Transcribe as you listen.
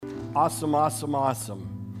Awesome, awesome,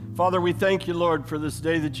 awesome. Father, we thank you, Lord, for this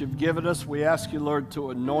day that you've given us. We ask you, Lord,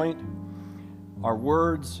 to anoint our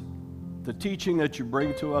words, the teaching that you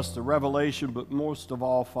bring to us, the revelation, but most of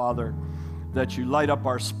all, Father, that you light up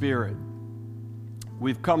our spirit.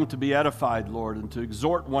 We've come to be edified, Lord, and to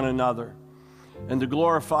exhort one another and to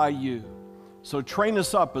glorify you. So train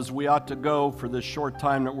us up as we ought to go for this short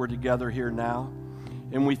time that we're together here now.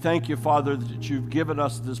 And we thank you, Father, that you've given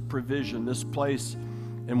us this provision, this place,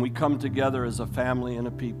 and we come together as a family and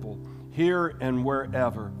a people, here and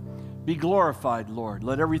wherever. Be glorified, Lord.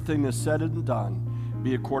 Let everything that's said and done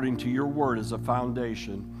be according to your word as a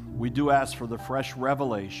foundation. We do ask for the fresh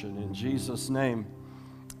revelation. In Jesus' name,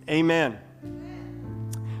 amen.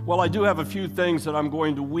 Well, I do have a few things that I'm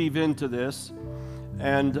going to weave into this,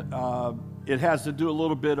 and it has to do a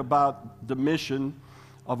little bit about the mission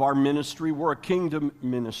of our ministry. We're a kingdom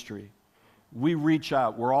ministry. We reach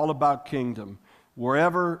out. We're all about kingdom.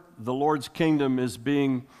 Wherever the Lord's kingdom is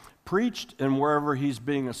being preached and wherever he's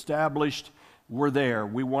being established, we're there.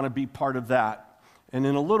 We want to be part of that. And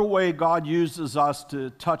in a little way, God uses us to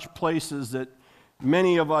touch places that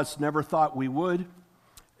many of us never thought we would.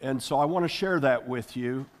 And so I want to share that with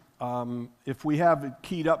you. If we have it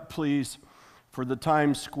keyed up, please, for the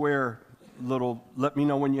Times Square little, let me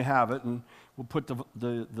know when you have it, and we'll put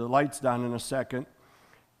the lights down in a second.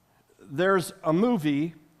 There's a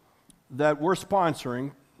movie that we're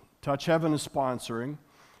sponsoring, Touch Heaven is sponsoring,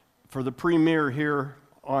 for the premiere here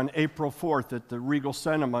on April 4th at the Regal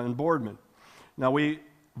Cinema in Boardman. Now, we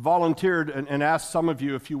volunteered and asked some of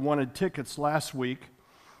you if you wanted tickets last week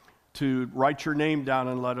to write your name down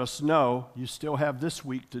and let us know. You still have this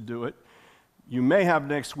week to do it. You may have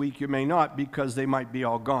next week, you may not, because they might be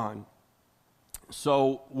all gone.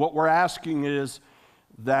 So what we're asking is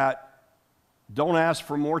that don't ask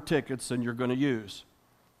for more tickets than you're going to use.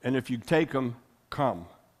 And if you take them, come.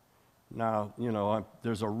 Now,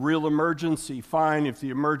 there's a real emergency, fine. If the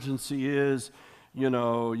emergency is, you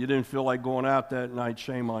didn't feel like going out that night,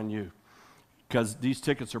 shame on you. Because these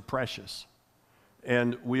tickets are precious.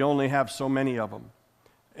 And we only have so many of them.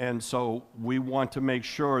 And so we want to make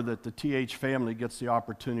sure that the TH family gets the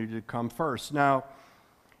opportunity to come first. Now,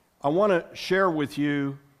 I want to share with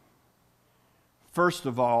you, first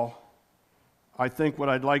of all, I think what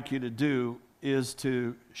I'd like you to do is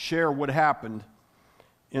to share what happened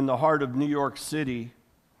in the heart of New York City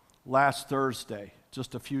last Thursday,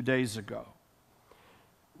 just a few days ago.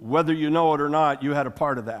 Whether you know it or not, you had a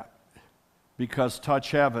part of that, because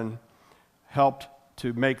Touch Heaven helped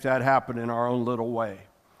to make that happen in our own little way.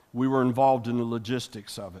 We were involved in the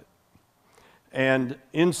logistics of it. And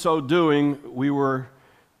in so doing, we were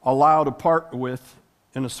allowed to partner with,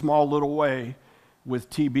 in a small little way,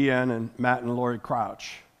 with TBN and Matt and Lori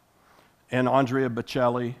Crouch, and Andrea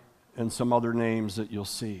Bocelli, and some other names that you'll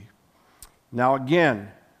see. Now again,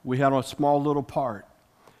 we had a small little part,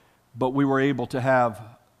 but we were able to have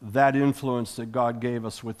that influence that God gave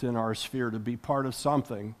us within our sphere to be part of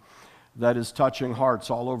something that is touching hearts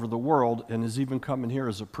all over the world and is even coming here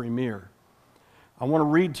as a premiere. I want to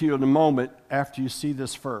read to you in a moment after you see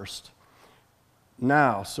this first.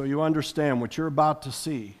 Now, so you understand what you're about to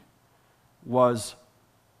see was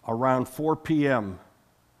around 4 p.m.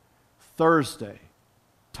 Thursday,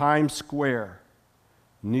 Times Square,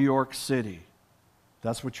 New York City.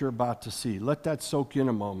 That's what you're about to see. Let that soak in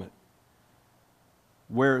a moment.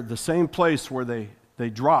 Where the same place where they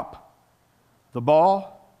drop the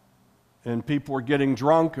ball and people were getting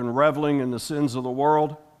drunk and reveling in the sins of the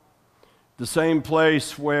world. The same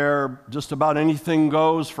place where just about anything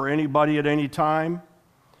goes for anybody at any time.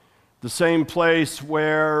 The same place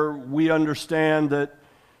where we understand that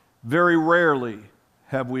very rarely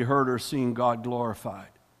have we heard or seen God glorified.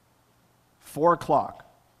 4 o'clock,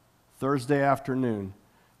 Thursday afternoon,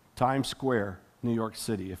 Times Square, New York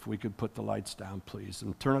City. If we could put the lights down, please,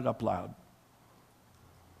 and turn it up loud.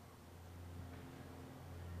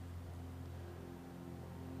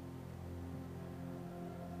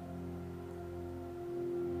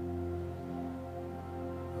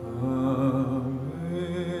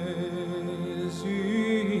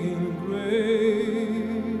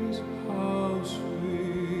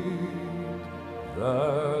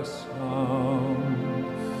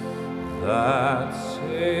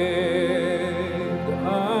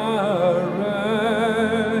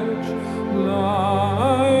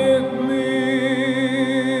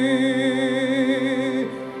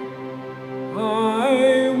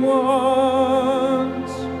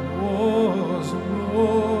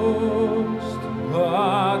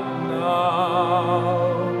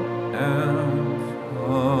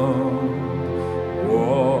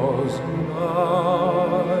 Was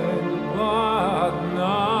blind, but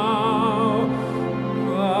now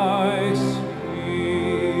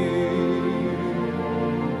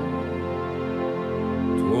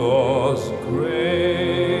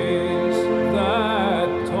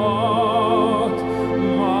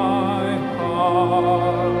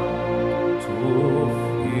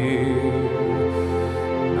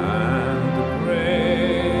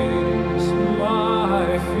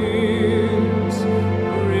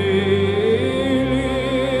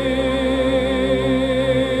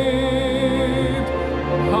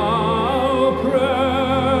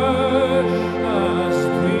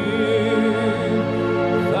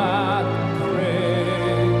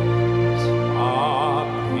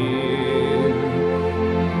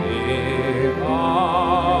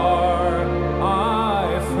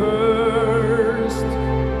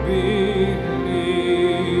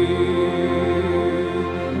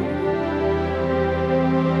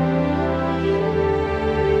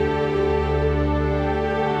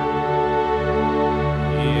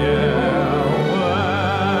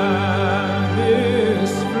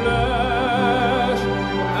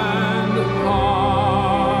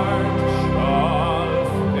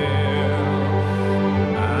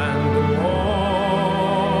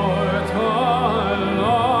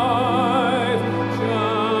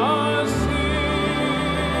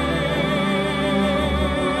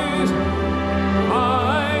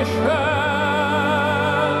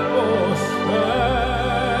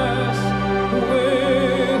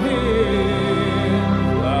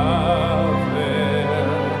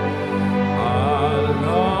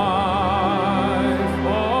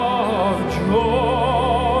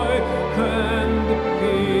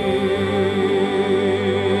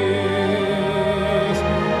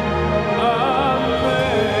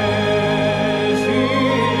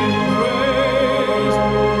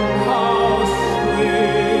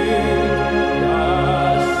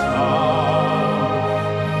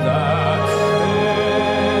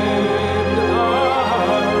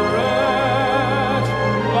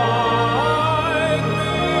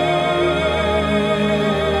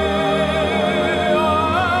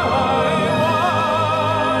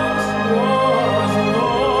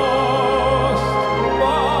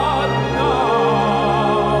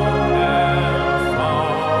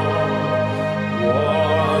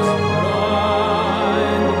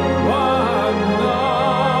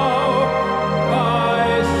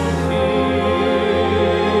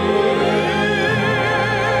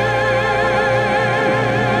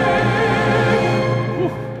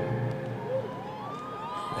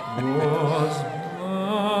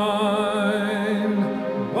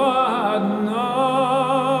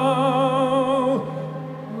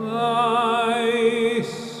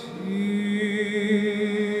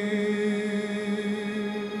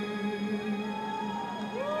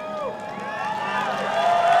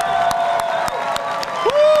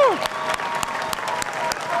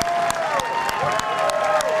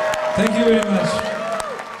Thank you very much.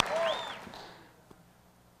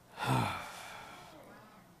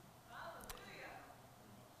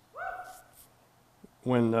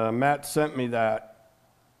 When Matt sent me that,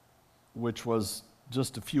 which was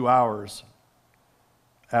just a few hours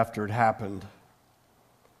after it happened,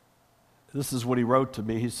 this is what he wrote to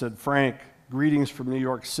me. He said, "Frank, greetings from New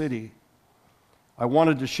York City. I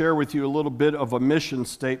wanted to share with you a little bit of a mission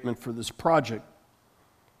statement for this project.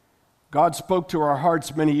 God spoke to our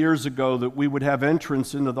hearts many years ago that we would have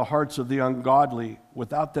entrance into the hearts of the ungodly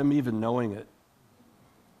without them even knowing it.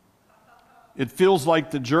 It feels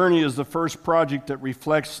like the journey is the first project that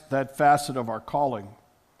reflects that facet of our calling.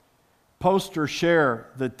 Post or share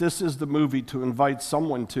that this is the movie to invite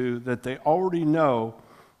someone to that they already know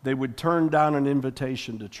they would turn down an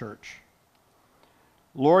invitation to church.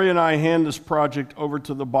 Lori and I hand this project over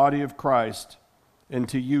to the body of Christ and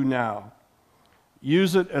to you now.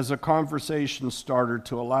 Use it as a conversation starter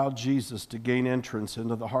to allow Jesus to gain entrance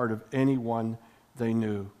into the heart of anyone they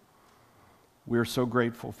knew. We are so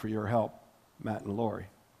grateful for your help, Matt and Lori."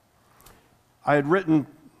 I had written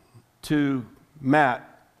to Matt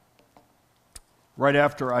right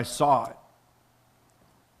after I saw it.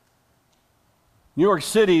 New York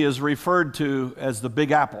City is referred to as the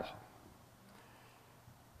Big Apple.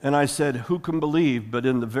 And I said, who can believe but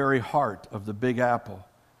in the very heart of the Big Apple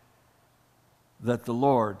that the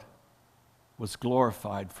Lord was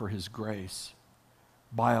glorified for his grace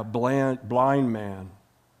by a blind man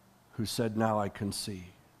who said, "Now I can see."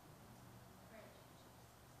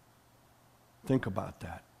 Think about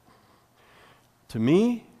that. To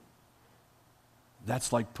me,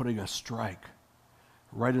 that's like putting a strike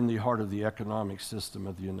right in the heart of the economic system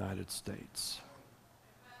of the United States.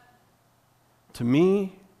 To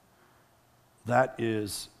me, that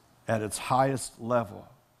is at its highest level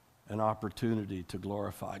an opportunity to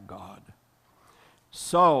glorify God.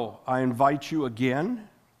 So I invite you again.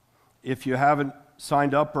 If you haven't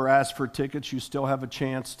signed up or asked for tickets, you still have a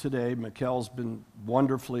chance today. Mikkel's been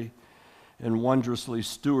wonderfully and wondrously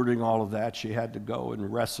stewarding all of that. She had to go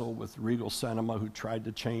and wrestle with Regal Cinema, who tried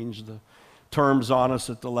to change the terms on us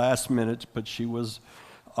at the last minute, but she was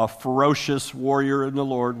a ferocious warrior in the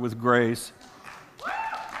Lord with grace.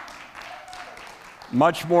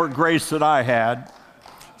 Much more grace than I had,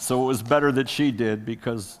 so it was better that she did,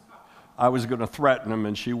 because I was going to threaten him,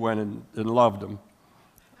 and she went and loved him.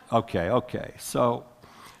 Okay. So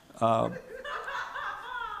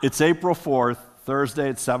it's April 4th, Thursday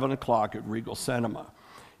at 7 o'clock at Regal Cinema.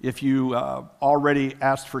 If you already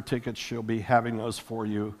asked for tickets, she'll be having those for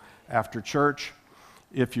you after church.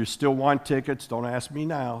 If you still want tickets, don't ask me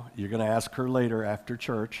now. You're going to ask her later after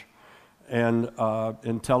church, and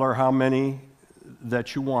tell her how many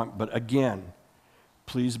that you want. But again,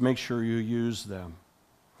 please make sure you use them.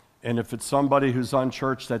 And if it's somebody who's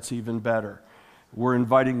unchurched, that's even better. We're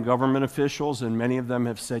inviting government officials, and many of them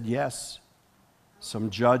have said yes. Some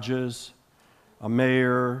judges, a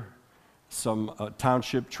mayor, some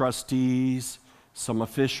township trustees, some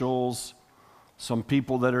officials, some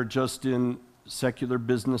people that are just in secular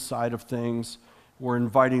business side of things. We're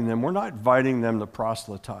inviting them. We're not inviting them to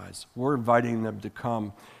proselytize. We're inviting them to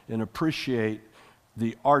come and appreciate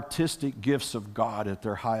the artistic gifts of God at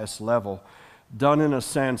their highest level, done in a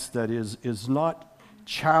sense that is not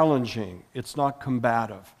challenging, it's not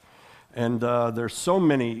combative. And there's so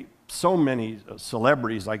many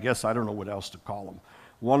celebrities, I guess, I don't know what else to call them,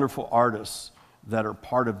 wonderful artists that are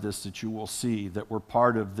part of this, that you will see, that were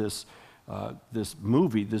part of this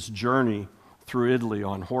movie, this journey through Italy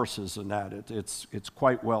on horses and that. It's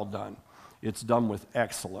quite well done. It's done with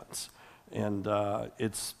excellence. And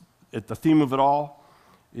the theme of it all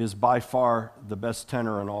is by far the best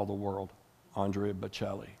tenor in all the world, Andrea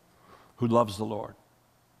Bocelli, who loves the Lord.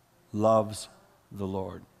 Loves the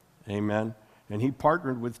Lord. Amen. And he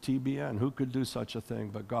partnered with TBN. Who could do such a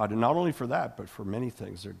thing but God? And not only for that, but for many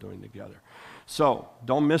things they're doing together. So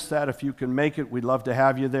don't miss that. If you can make it, we'd love to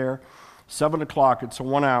have you there. 7 o'clock, it's a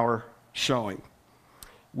 1-hour showing.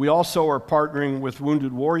 We also are partnering with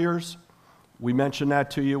Wounded Warriors. We mentioned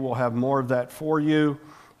that to you. We'll have more of that for you.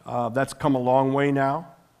 That's come a long way now.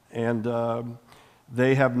 And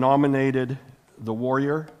they have nominated the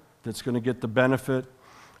warrior that's going to get the benefit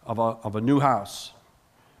of a new house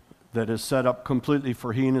that is set up completely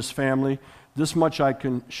for he and his family. This much I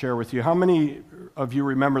can share with you. How many of you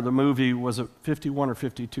remember the movie? Was it 51 or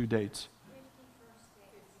 52 dates?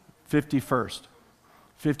 51st.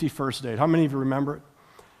 51st date. How many of you remember it?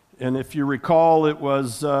 And if you recall, it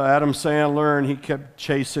was Adam Sandler, and he kept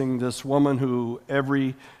chasing this woman who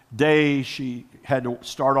every day she had to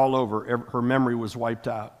start all over. Her memory was wiped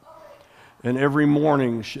out. And every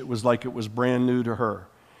morning it was like it was brand new to her.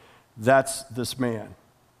 That's this man.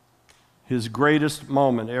 His greatest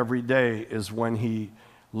moment every day is when he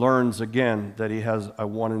learns again that he has a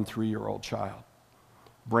 1- and 3-year-old child,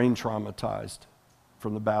 brain traumatized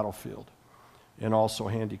from the battlefield and also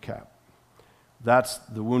handicapped. That's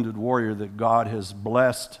the Wounded Warrior that God has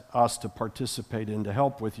blessed us to participate in, to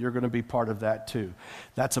help with. You're going to be part of that too.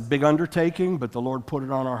 That's a big undertaking, but the Lord put it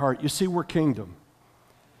on our heart. You see, we're kingdom.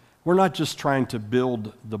 We're not just trying to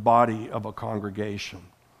build the body of a congregation.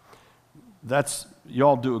 You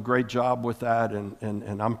all do a great job with that,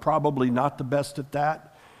 and I'm probably not the best at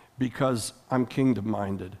that because I'm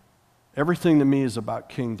kingdom-minded. Everything to me is about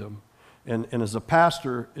kingdom. And as a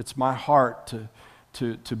pastor, it's my heart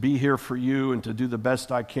to be here for you and to do the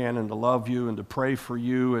best I can and to love you and to pray for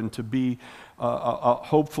you and to be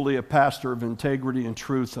hopefully a pastor of integrity and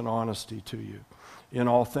truth and honesty to you in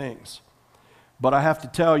all things. But I have to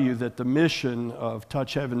tell you that the mission of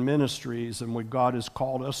Touch Heaven Ministries and what God has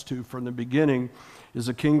called us to from the beginning is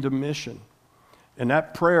a kingdom mission. And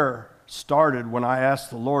that prayer started when I asked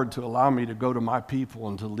the Lord to allow me to go to my people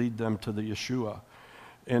and to lead them to the Yeshua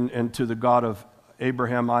and to the God of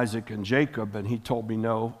Abraham, Isaac, and Jacob. And he told me,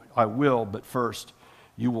 no, I will, but first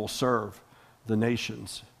you will serve the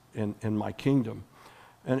nations in my kingdom.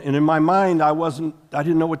 And in my mind, I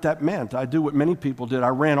didn't know what that meant. I do what many people did. I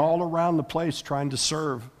ran all around the place trying to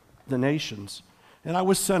serve the nations. And I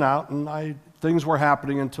was sent out, and things were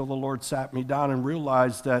happening until the Lord sat me down and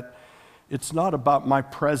realized that it's not about my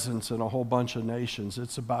presence in a whole bunch of nations.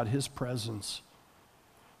 It's about his presence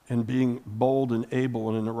and being bold and able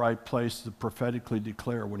and in the right place to prophetically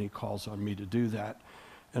declare when he calls on me to do that.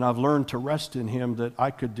 And I've learned to rest in him that I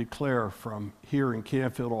could declare from here in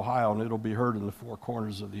Canfield, Ohio, and it'll be heard in the 4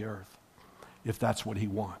 corners of the earth, if that's what he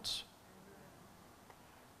wants.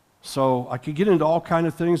 So I could get into all kinds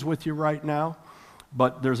of things with you right now,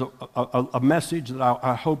 but there's a message that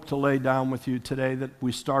I hope to lay down with you today that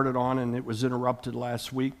we started on, and it was interrupted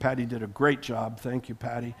last week. Patty did a great job. Thank you,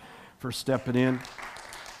 Patty, for stepping in.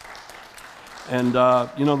 And,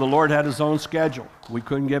 the Lord had his own schedule. We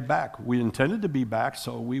couldn't get back. We intended to be back,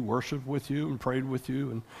 so we worshiped with you and prayed with you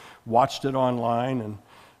and watched it online.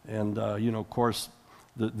 And of course,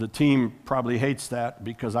 the team probably hates that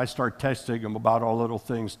because I start texting them about all little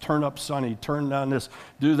things. Turn up Sonny, turn down this,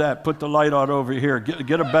 do that, put the light on over here,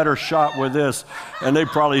 get a better shot with this. And they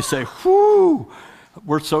probably say, whew,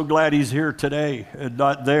 we're so glad he's here today and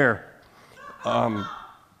not there.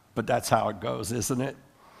 But that's how it goes, isn't it?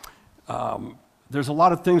 There's a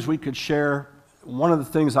lot of things we could share. One of the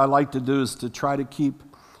things I like to do is to try to keep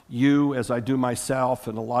you, as I do myself,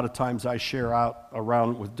 and a lot of times I share out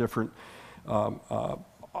around with different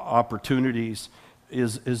opportunities,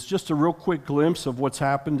 is just a real quick glimpse of what's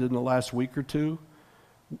happened in the last week or two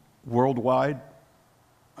worldwide.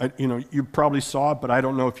 You probably saw it, but I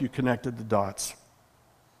don't know if you connected the dots.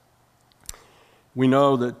 We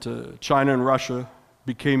know that China and Russia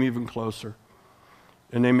became even closer.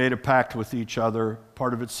 And they made a pact with each other,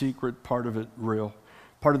 part of it secret, part of it real.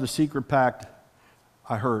 Part of the secret pact,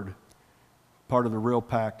 I heard. Part of the real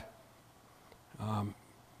pact,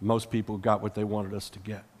 most people got what they wanted us to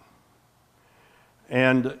get.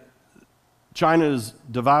 And China is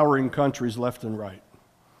devouring countries left and right.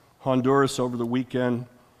 Honduras over the weekend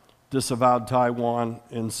disavowed Taiwan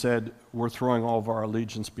and said, we're throwing all of our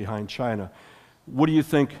allegiance behind China. What do you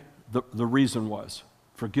think the reason was?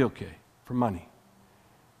 For Gilke, for money.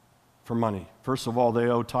 For money. First of all, they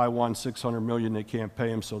owe Taiwan $600 million. They can't pay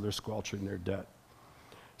them, so they're squelching their debt.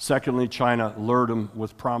 Secondly, China lured them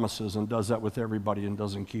with promises and does that with everybody and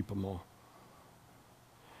doesn't keep them all.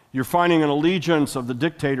 You're finding an allegiance of the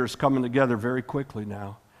dictators coming together very quickly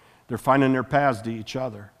now. They're finding their paths to each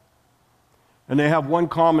other. And they have one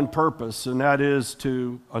common purpose, and that is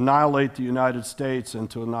to annihilate the United States and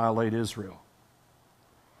to annihilate Israel.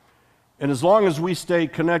 And as long as we stay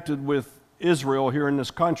connected with Israel here in this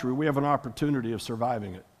country, we have an opportunity of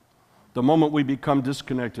surviving it. The moment we become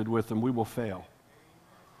disconnected with them, we will fail.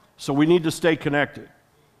 So we need to stay connected.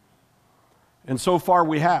 And so far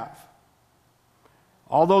we have.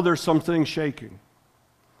 Although there's some things shaking.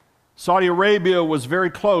 Saudi Arabia was very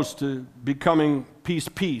close to becoming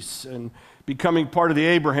peace and becoming part of the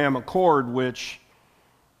Abraham Accord, which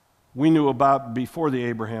we knew about before the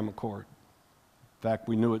Abraham Accord. In fact,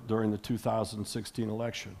 we knew it during the 2016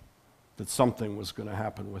 election. That something was going to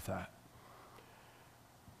happen with that.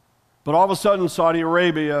 But all of a sudden, Saudi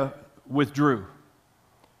Arabia withdrew,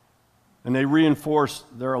 and they reinforced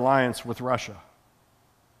their alliance with Russia,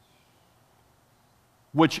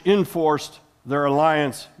 which enforced their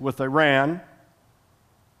alliance with Iran,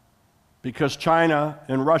 because China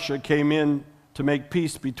and Russia came in to make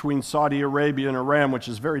peace between Saudi Arabia and Iran, which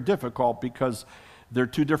is very difficult because they're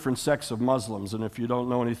two different sects of Muslims, and if you don't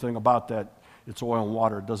know anything about that, it's oil and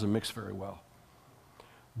water. It doesn't mix very well.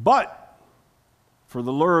 But for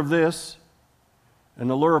the lure of this and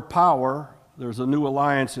the lure of power, there's a new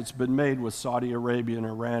alliance that's been made with Saudi Arabia and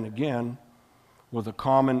Iran again, with a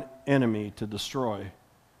common enemy to destroy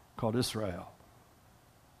called Israel.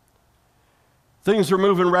 Things are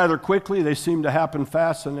moving rather quickly. They seem to happen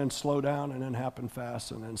fast and then slow down and then happen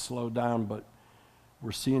fast and then slow down, but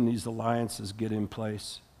we're seeing these alliances get in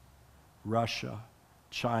place. Russia,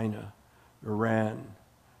 China, Iran,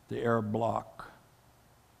 the Arab bloc.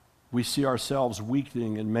 We see ourselves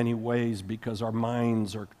weakening in many ways because our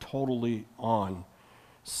minds are totally on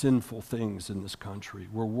sinful things in this country.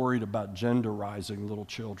 We're worried about genderizing little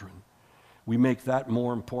children. We make that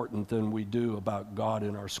more important than we do about God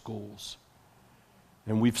in our schools.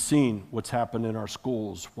 And we've seen what's happened in our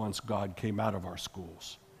schools once God came out of our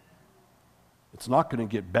schools. It's not going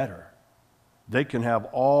to get better. They can have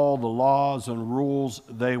all the laws and rules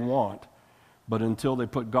they want, but until they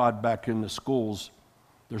put God back in the schools,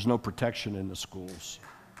 there's no protection in the schools.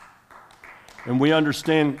 And we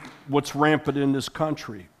understand what's rampant in this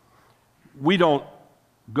country. We don't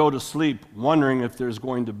go to sleep wondering if there's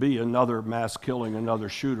going to be another mass killing, another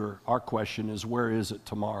shooter. Our question is, where is it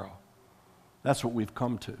tomorrow? That's what we've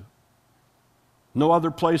come to. No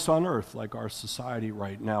other place on earth like our society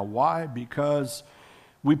right now. Why? Because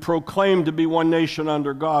we proclaim to be one nation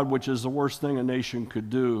under God, which is the worst thing a nation could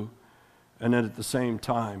do, and then at the same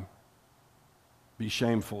time be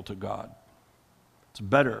shameful to God. It's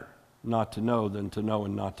better not to know than to know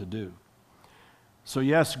and not to do. So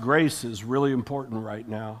yes, grace is really important right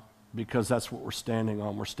now because that's what we're standing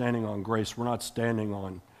on. We're standing on grace. We're not standing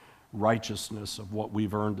on righteousness of what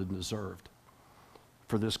we've earned and deserved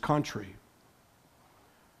for this country.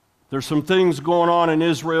 There's some things going on in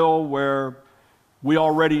Israel where we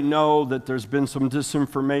already know that there's been some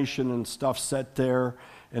disinformation and stuff set there,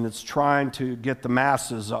 and it's trying to get the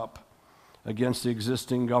masses up. against the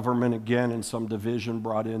existing government again, and some division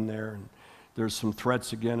brought in there. And there's some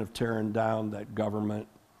threats again of tearing down that government.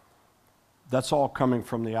 That's all coming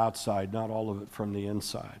from the outside, not all of it from the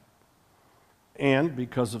inside. And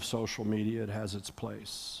because of social media, it has its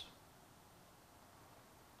place.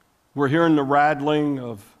 We're hearing the rattling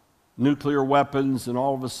of nuclear weapons, and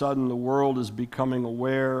all of a sudden the world is becoming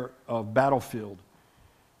aware of battlefield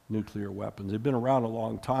nuclear weapons. They've been around a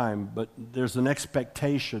long time, but there's an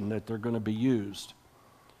expectation that they're going to be used.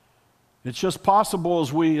 It's just possible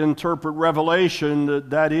as we interpret Revelation that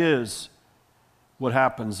that is what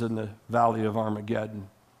happens in the Valley of Armageddon,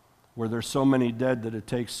 where there's so many dead that it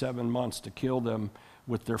takes 7 months to kill them,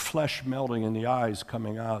 with their flesh melting and the eyes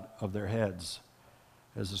coming out of their heads,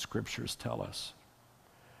 as the scriptures tell us.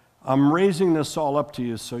 I'm raising this all up to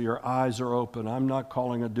you so your eyes are open. I'm not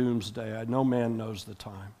calling a doomsday. No man knows the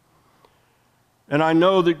time. And I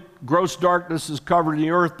know that gross darkness is covering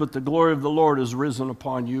the earth, but the glory of the Lord is risen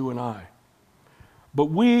upon you and I. But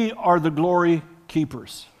we are the glory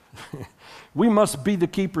keepers. We must be the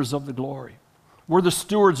keepers of the glory. We're the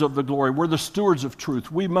stewards of the glory. We're the stewards of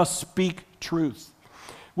truth. We must speak truth.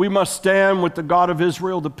 We must stand with the God of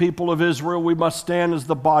Israel, the people of Israel. We must stand as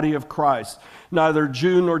the body of Christ. Neither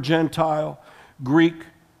Jew nor Gentile, Greek,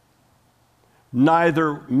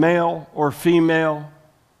 neither male or female,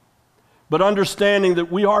 but understanding that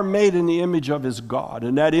we are made in the image of his God,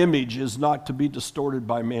 and that image is not to be distorted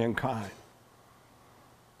by mankind.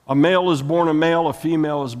 A male is born a male, a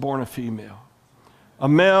female is born a female. A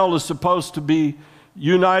male is supposed to be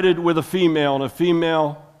united with a female, and a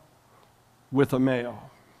female with a male.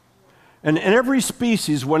 And in every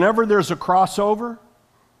species, whenever there's a crossover,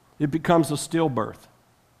 it becomes a stillbirth.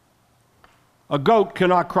 A goat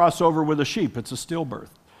cannot cross over with a sheep. It's a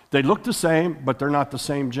stillbirth. They look the same, but they're not the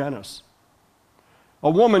same genus. A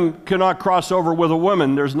woman cannot cross over with a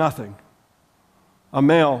woman. There's nothing. A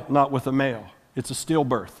male not with a male. It's a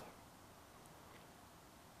stillbirth.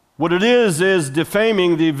 What it is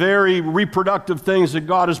defaming the very reproductive things that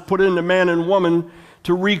God has put into man and woman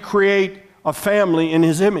to recreate a family in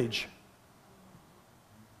his image.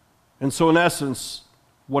 And so in essence,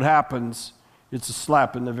 what happens, it's a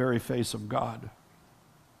slap in the very face of God.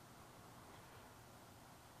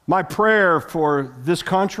 My prayer for this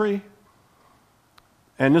country,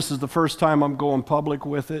 and this is the first time I'm going public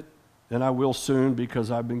with it, and I will soon because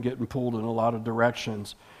I've been getting pulled in a lot of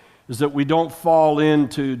directions, is that we don't fall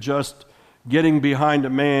into just getting behind a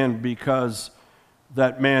man because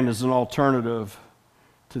that man is an alternative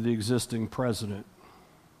to the existing president.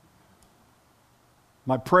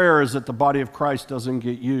 My prayer is that the body of Christ doesn't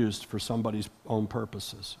get used for somebody's own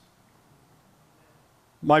purposes.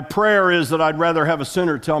 My prayer is that I'd rather have a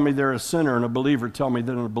sinner tell me they're a sinner and a believer tell me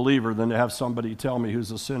they're a believer than to have somebody tell me who's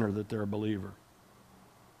a sinner that they're a believer.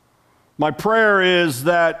 My prayer is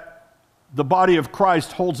that the body of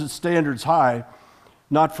Christ holds its standards high,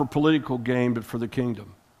 not for political gain, but for the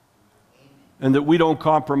kingdom. And that we don't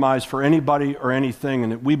compromise for anybody or anything,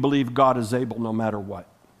 and that we believe God is able no matter what.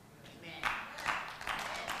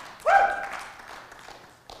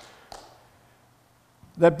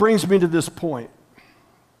 That brings me to this point.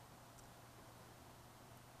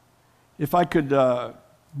 If I could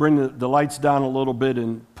bring the lights down a little bit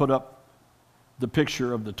and put up the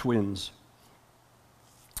picture of the twins.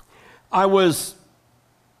 I was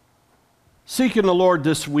seeking the Lord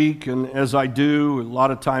this week, and as I do, a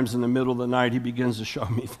lot of times in the middle of the night, he begins to show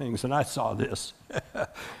me things, and I saw this.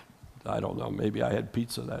 I don't know, maybe I had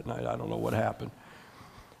pizza that night. I don't know what happened.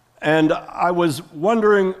 And I was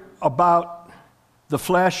wondering about the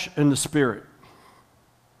flesh and the spirit.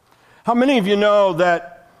 How many of you know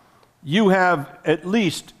that you have at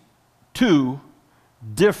least two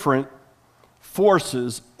different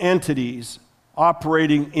forces, entities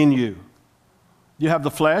operating in you? You have the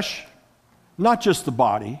flesh, not just the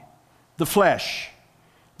body, the flesh.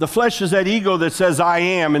 The flesh is that ego that says I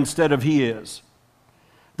am instead of he is.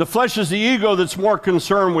 The flesh is the ego that's more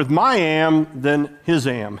concerned with my am than his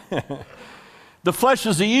am. The flesh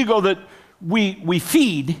is the ego that we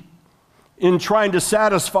feed in trying to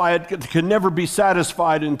satisfy it. It can never be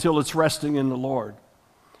satisfied until it's resting in the Lord.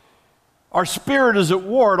 Our spirit is at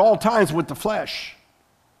war at all times with the flesh.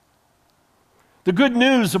 The good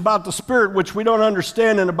news about the Spirit, which we don't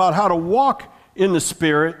understand, and about how to walk in the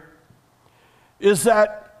Spirit, is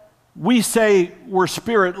that we say we're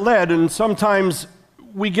Spirit-led, and sometimes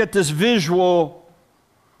we get this visual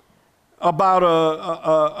about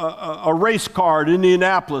a race car at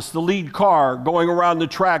Indianapolis, the lead car going around the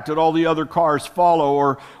track that all the other cars follow,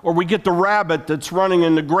 or we get the rabbit that's running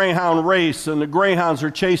in the greyhound race and the greyhounds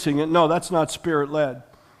are chasing it. No, that's not Spirit-led.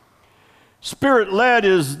 Spirit-led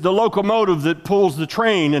is the locomotive that pulls the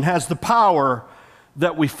train and has the power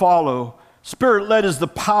that we follow. Spirit-led is the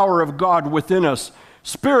power of God within us.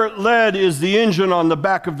 Spirit-led is the engine on the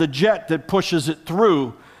back of the jet that pushes it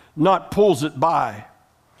through, not pulls it by.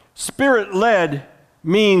 Spirit-led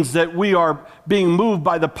means that we are being moved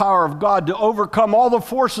by the power of God to overcome all the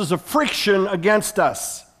forces of friction against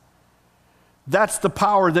us. That's the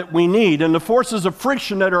power that we need. And the forces of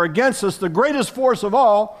friction that are against us, the greatest force of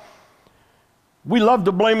all, we love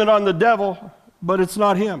to blame it on the devil, but it's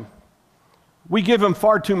not him. We give him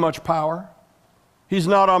far too much power. He's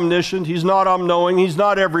not omniscient. He's not all-knowing. He's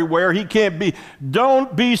not everywhere. He can't be.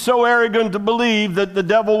 Don't be so arrogant to believe that the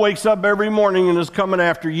devil wakes up every morning and is coming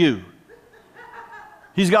after you.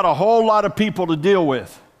 He's got a whole lot of people to deal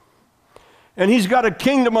with. And he's got a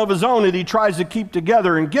kingdom of his own that he tries to keep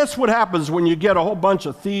together. And guess what happens when you get a whole bunch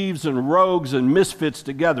of thieves and rogues and misfits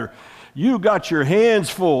together? You got your hands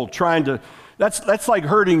full trying to... That's like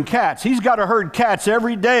herding cats. He's got to herd cats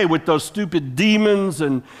every day with those stupid demons.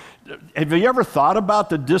 And have you ever thought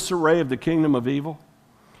about the disarray of the kingdom of evil?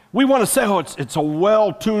 We want to say, oh, it's a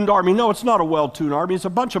well-tuned army. No, it's not a well-tuned army. It's a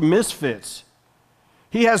bunch of misfits.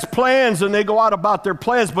 He has plans, and they go out about their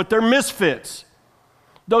plans, but they're misfits.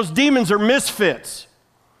 Those demons are misfits.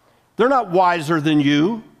 They're not wiser than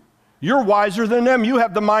you. You're wiser than them. You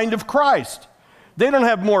have the mind of Christ. They don't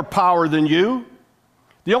have more power than you.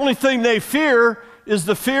 The only thing they fear is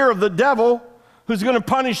the fear of the devil who's going to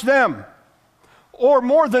punish them. Or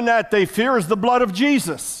more than that, they fear is the blood of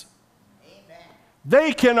Jesus. Amen.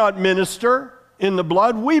 They cannot minister in the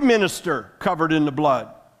blood. We minister covered in the blood.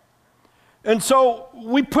 And so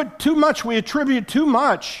we attribute too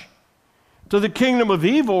much to the kingdom of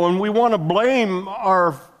evil, and we want to blame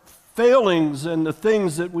our failings and the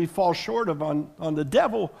things that we fall short of on the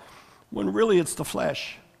devil, when really it's the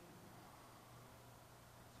flesh.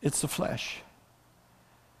 It's the flesh.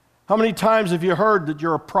 How many times have you heard that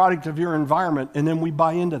you're a product of your environment, and then we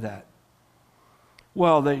buy into that?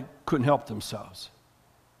 Well, they couldn't help themselves.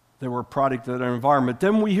 They were a product of their environment.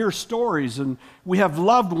 Then we hear stories, and we have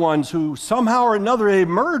loved ones who somehow or another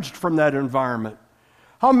emerged from that environment.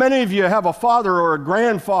 How many of you have a father or a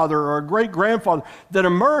grandfather or a great-grandfather that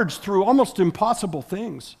emerged through almost impossible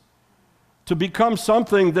things to become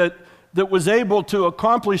something that was able to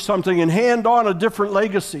accomplish something and hand on a different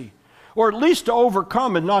legacy, or at least to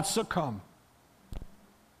overcome and not succumb?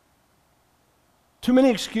 Too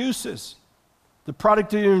many excuses. The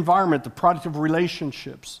product of the environment, the product of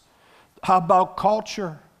relationships. How about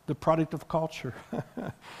culture? The product of culture.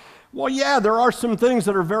 Well, yeah, there are some things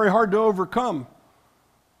that are very hard to overcome.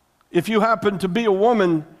 If you happen to be a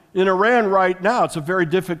woman in Iran right now, it's a very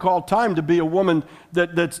difficult time to be a woman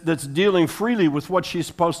that's dealing freely with what she's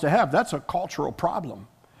supposed to have. That's a cultural problem,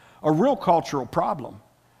 a real cultural problem.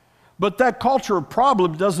 But that cultural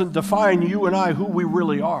problem doesn't define you and I who we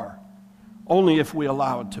really are, only if we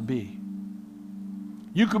allow it to be.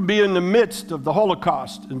 You can be in the midst of the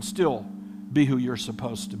Holocaust and still be who you're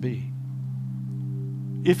supposed to be,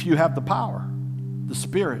 if you have the power, the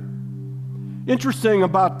Spirit. Interesting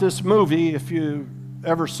about this movie, if you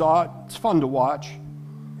ever saw it, it's fun to watch.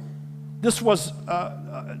 This was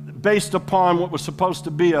based upon what was supposed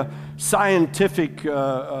to be a scientific,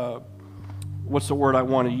 what's the word I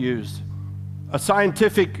want to use? A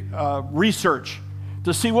scientific research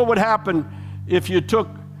to see what would happen if you took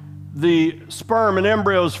the sperm and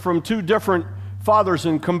embryos from two different fathers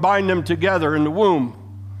and combined them together in the womb.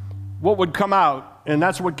 What would come out? And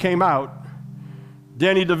that's what came out.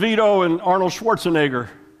 Danny DeVito and Arnold Schwarzenegger.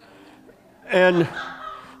 And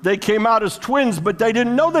they came out as twins, but they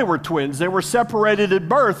didn't know they were twins. They were separated at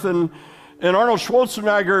birth, and Arnold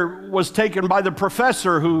Schwarzenegger was taken by the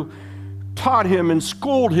professor who taught him and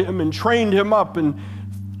schooled him and trained him up and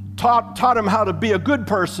taught him how to be a good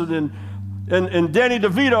person. And Danny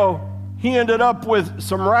DeVito, he ended up with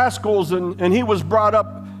some rascals, and he was brought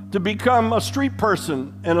up to become a street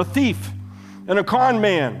person and a thief and a con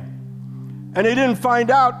man. And they didn't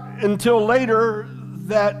find out until later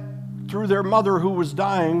that through their mother who was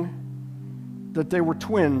dying, that they were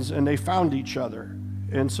twins and they found each other.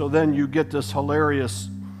 And so then you get this hilarious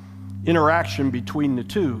interaction between the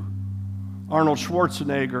two, Arnold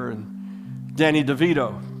Schwarzenegger and Danny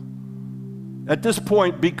DeVito. At this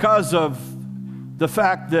point, because of the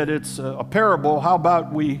fact that it's a parable, how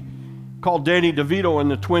about we call Danny DeVito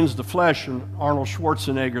and the twins the flesh and Arnold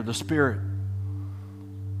Schwarzenegger the spirit?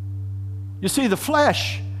 You see, the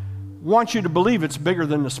flesh wants you to believe it's bigger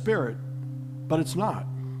than the spirit, but it's not.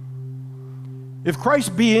 If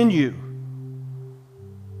Christ be in you,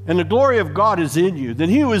 and the glory of God is in you, then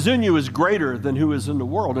he who is in you is greater than who is in the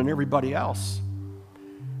world and everybody else.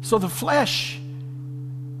 So the flesh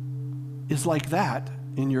is like that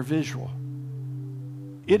in your visual.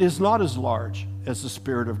 It is not as large as the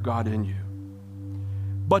Spirit of God in you.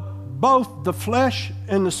 But both the flesh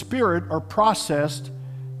and the Spirit are processed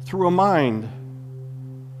through a mind.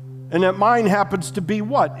 And that mind happens to be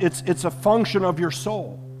what? It's a function of your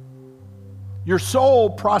soul. Your soul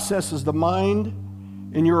processes the mind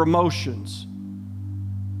and your emotions.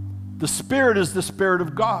 The Spirit is the Spirit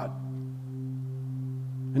of God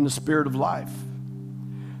and the Spirit of life.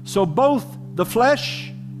 So both the flesh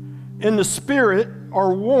and the Spirit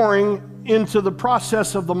are warring into the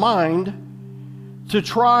process of the mind to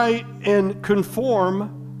try and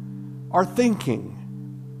conform our thinking.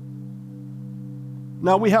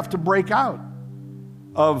 Now we have to break out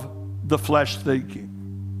of the flesh thinking.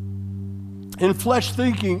 And flesh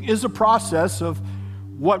thinking is a process of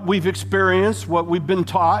what we've experienced, what we've been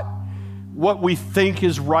taught, what we think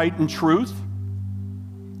is right and truth.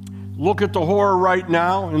 Look at the horror right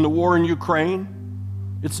now in the war in Ukraine.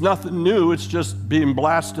 It's nothing new. It's just being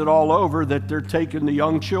blasted all over that they're taking the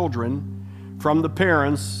young children from the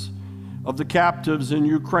parents of the captives in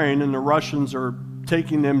Ukraine, and the Russians are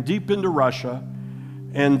taking them deep into Russia,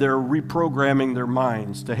 and they're reprogramming their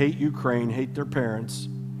minds to hate Ukraine, hate their parents,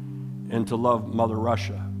 and to love Mother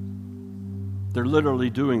Russia. They're literally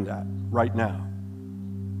doing that right now.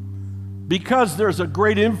 Because there's a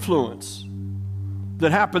great influence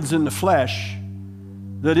that happens in the flesh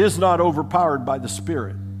that is not overpowered by the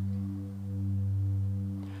Spirit.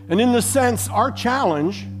 And in this sense, our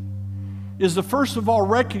challenge is to first of all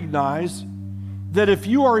recognize that if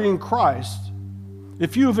you are in Christ,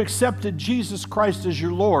 if you have accepted Jesus Christ as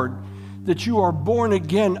your Lord, that you are born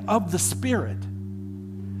again of the Spirit.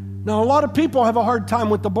 Now, a lot of people have a hard time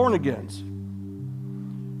with the born-agains.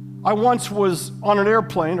 I once was on an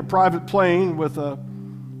airplane, a private plane, with a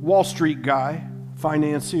Wall Street guy,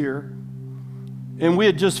 financier, and we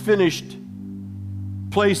had just finished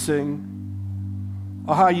placing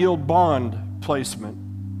a high-yield bond placement,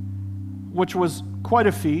 which was quite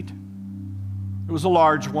a feat. It was a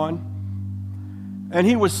large one. And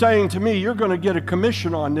he was saying to me, "You're going to get a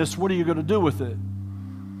commission on this. What are you going to do with it?"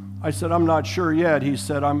 I said, "I'm not sure yet." He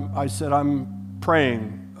said, I'm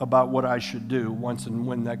praying about what I should do once and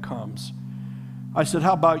when that comes. I said,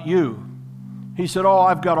 "How about you?" He said, "Oh,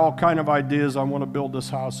 I've got all kind of ideas. I want to build this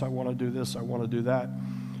house. I want to do this. I want to do that."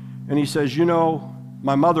 And he says, "You know,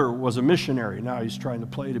 my mother was a missionary." Now he's trying to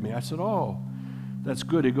play to me. I said, "Oh, that's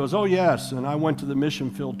good." He goes, "Oh, yes. And I went to the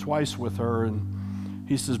mission field twice with her." And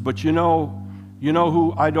he says, "But you know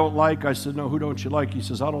who I don't like?" I said, "No, who don't you like?" He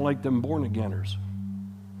says, "I don't like them born-againers."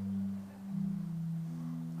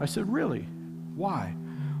 I said, "Really? Why?"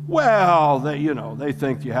 "Well, they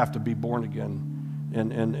think you have to be born again.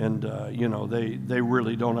 And they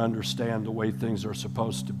really don't understand the way things are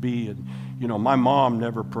supposed to be. And, my mom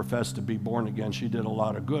never professed to be born again. She did a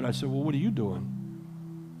lot of good." I said, "Well, what are you doing?"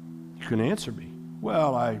 You can answer me.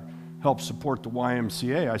 "Well, I help support the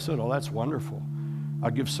YMCA." I said, "Oh, that's wonderful. I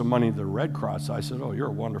give some money to the Red Cross." I said, "Oh, you're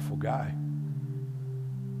a wonderful guy."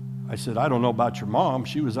 I said, "I don't know about your mom.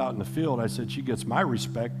 She was out in the field." I said, "She gets my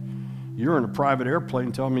respect. You're in a private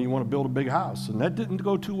airplane telling me you want to build a big house." And that didn't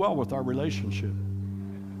go too well with our relationship.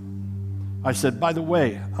 I said, "By the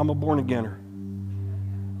way, I'm a born-againer."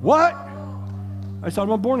 "What?" I said, "I'm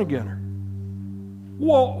a born-againer."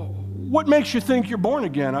 "Well, what makes you think you're born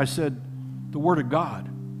again?" I said, "The Word of God."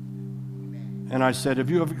 And I said, "Have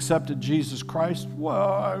you ever accepted Jesus Christ?" "Well,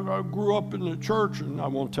 I grew up in the church," and I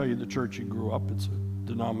won't tell you the church you grew up. It's a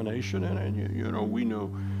denomination, and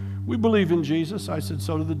we believe in Jesus. I said,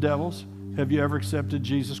 "So do the devils. Have you ever accepted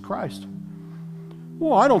Jesus Christ?"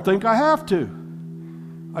 "Well, I don't think I have to."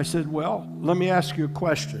 I said, "Well, let me ask you a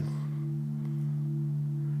question.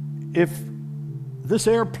 If this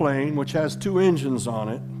airplane, which has 2 engines on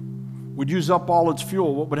it, would use up all its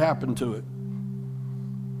fuel, what would happen to it?"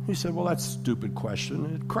 He said, "Well, that's a stupid question.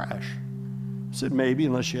 It'd crash." I said, "Maybe,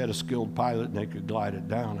 unless you had a skilled pilot and they could glide it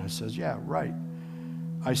down." I says, "Yeah, right."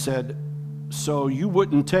 I said, "So you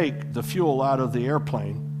wouldn't take the fuel out of the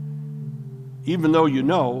airplane, even though you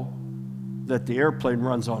know that the airplane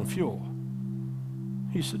runs on fuel?"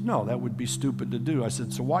 He said, "No, that would be stupid to do." I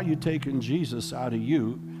said, "So why are you taking Jesus out of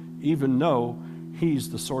you, even though he's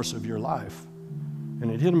the source of your life?"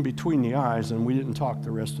 And it hit him between the eyes, and we didn't talk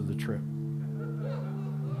the rest of the trip.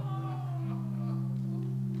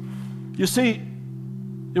 You see,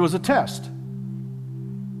 it was a test.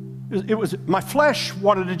 My flesh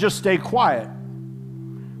wanted to just stay quiet.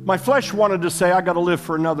 My flesh wanted to say, "I got to live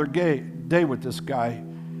for another day with this guy.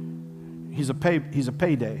 He's a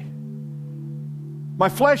payday." My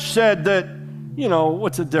flesh said that you know,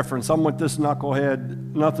 what's the difference? I'm with this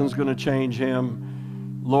knucklehead. Nothing's going to change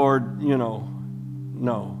him. Lord, you know,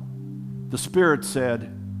 no. The Spirit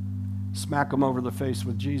said, smack him over the face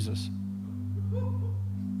with Jesus.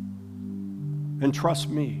 And trust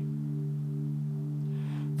me.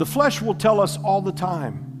 The flesh will tell us all the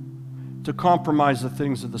time to compromise the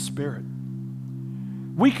things of the Spirit.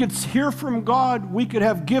 We could hear from God, we could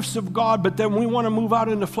have gifts of God, but then we want to move out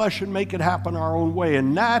in the flesh and make it happen our own way.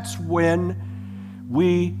 And that's when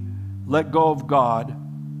we let go of God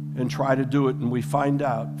and try to do it, and we find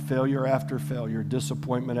out, failure after failure,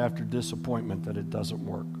 disappointment after disappointment, that it doesn't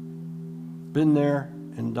work. Been there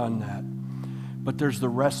and done that. But there's the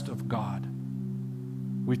rest of God.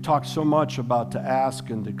 We've talked so much about to ask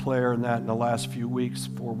and declare and that in the last few weeks,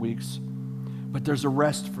 4 weeks. But there's a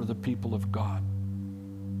rest for the people of God.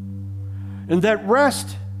 And that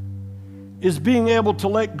rest is being able to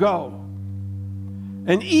let go.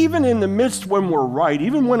 And even in the midst when we're right,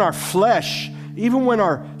 even when our flesh, even when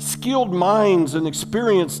our skilled minds and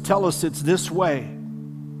experience tell us it's this way,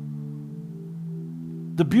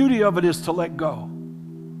 the beauty of it is to let go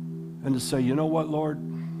and to say, you know what, Lord?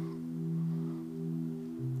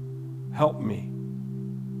 Help me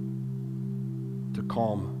to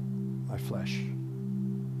calm my flesh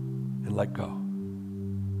and let go.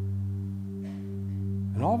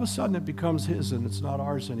 And all of a sudden it becomes His and it's not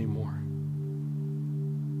ours anymore.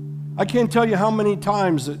 I can't tell you how many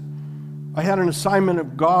times that I had an assignment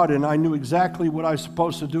of God and I knew exactly what I was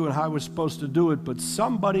supposed to do and how I was supposed to do it, but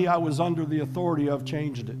somebody I was under the authority of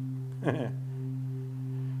changed it.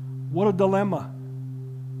 What a dilemma.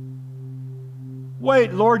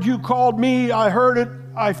 Wait, Lord, you called me. I heard it.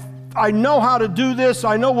 I know how to do this.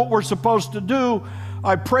 I know what we're supposed to do.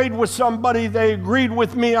 I prayed with somebody. They agreed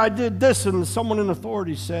with me. I did this. And someone in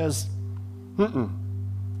authority says,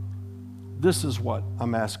 this is what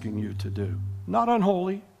I'm asking you to do. Not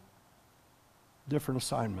unholy. Different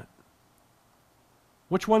assignment.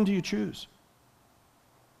 Which one do you choose?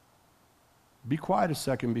 Be quiet a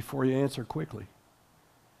second before you answer quickly.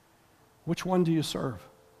 Which one do you serve?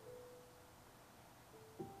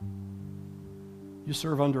 You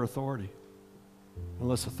serve under authority,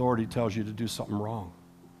 unless authority tells you to do something wrong.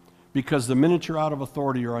 Because the minute you're out of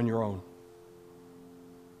authority, you're on your own.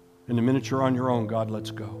 And the minute you're on your own, God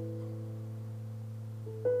lets go.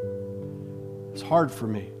 It's hard for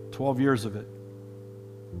me, 12 years of it.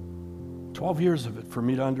 12 years of it for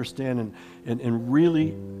me to understand and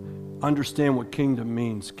really understand what kingdom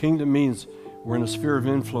means. Kingdom means we're in a sphere of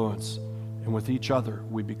influence, and with each other,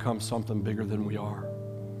 we become something bigger than we are.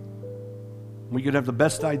 We could have the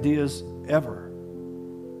best ideas ever,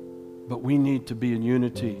 but we need to be in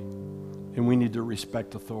unity, and we need to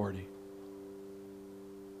respect authority.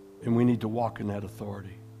 And we need to walk in that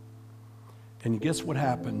authority. And guess what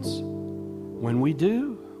happens? When we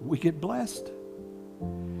do, we get blessed.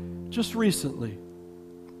 Just recently,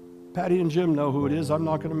 Patty and Jim know who it is. I'm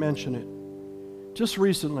not going to mention it. Just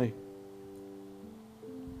recently,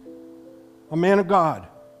 a man of God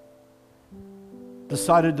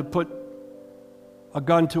decided to put a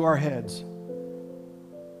gun to our heads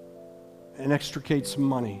and extricate some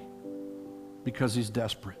money because he's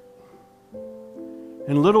desperate.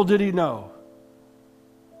 And little did he know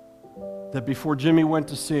that before Jimmy went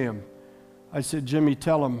to see him, I said, Jimmy,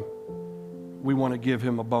 tell him we want to give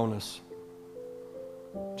him a bonus.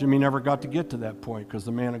 Jimmy never got to get to that point because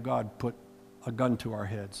the man of God put a gun to our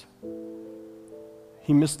heads.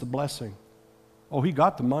 He missed the blessing. Oh, he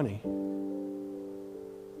got the money.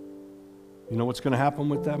 You know what's going to happen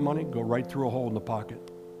with that money? Go right through a hole in the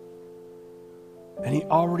pocket. And he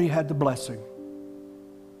already had the blessing,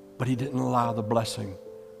 but he didn't allow the blessing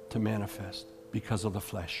to manifest because of the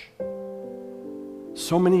flesh.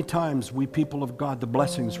 So many times we people of God, the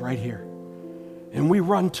blessing's right here. And we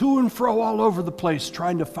run to and fro all over the place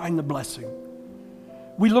trying to find the blessing.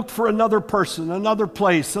 We look for another person, another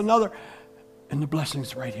place, and the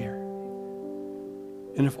blessing's right here.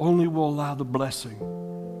 And if only we'll allow the blessing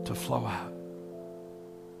to flow out.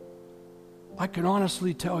 I can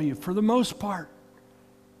honestly tell you, for the most part,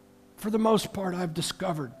 I've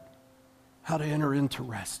discovered how to enter into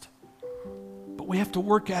rest. But we have to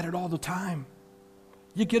work at it all the time.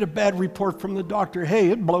 You get a bad report from the doctor, hey,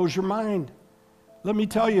 it blows your mind. Let me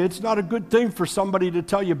tell you, it's not a good thing for somebody to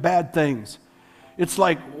tell you bad things. It's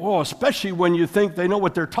like, whoa, especially when you think they know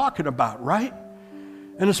what they're talking about, right?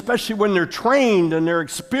 And especially when they're trained and they're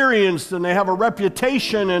experienced and they have a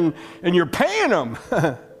reputation and you're paying them.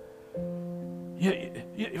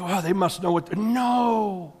 Well, they must know what.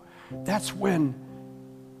 No, that's when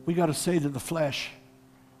we got to say to the flesh,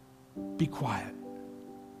 be quiet.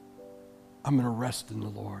 I'm going to rest in the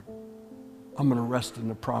Lord. I'm going to rest in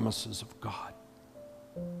the promises of God.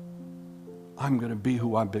 I'm going to be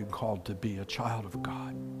who I've been called to be, a child of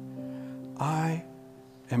God. I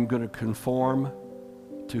am going to conform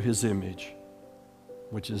to his image,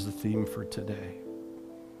 which is the theme for today.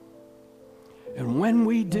 And when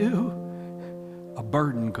we do, a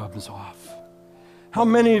burden comes off. How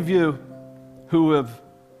many of you who have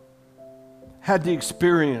had the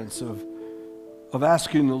experience of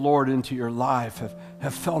asking the Lord into your life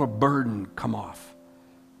have felt a burden come off?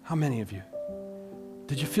 How many of you?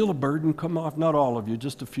 Did you feel a burden come off? Not all of you,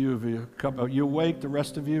 just a few of you. Are you awake, the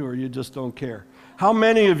rest of you, or you just don't care? How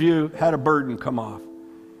many of you had a burden come off?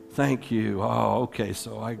 Thank you. Oh, okay,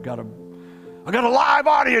 so I got a live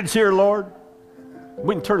audience here, Lord.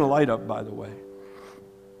 We can turn the light up, by the way.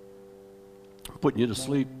 I'm putting you to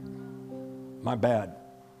sleep. My bad.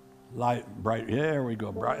 Light, bright, yeah, there we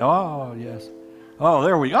go. Bright. Oh, yes. Oh,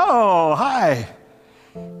 there we go. Oh, hi.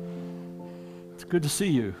 It's good to see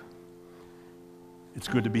you. It's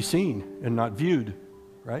good to be seen and not viewed,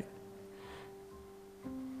 right?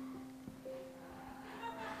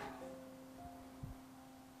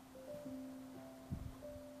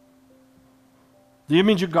 The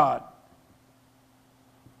image of God.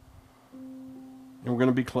 And we're going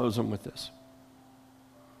to be closing with this.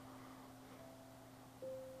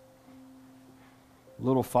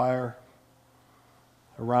 Little fire.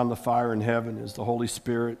 Around the fire in heaven is the Holy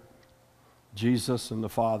Spirit, Jesus, and the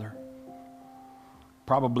Father.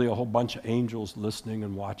 Probably a whole bunch of angels listening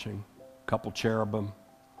and watching. A couple cherubim,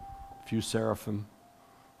 a few seraphim,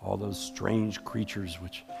 all those strange creatures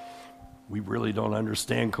which we really don't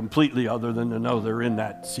understand completely other than to know they're in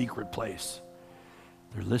that secret place.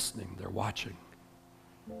 They're listening, they're watching.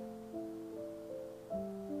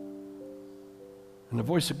 And the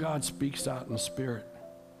voice of God speaks out in the Spirit.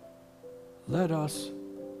 Let us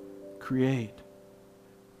create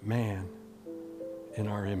man in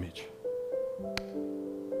our image.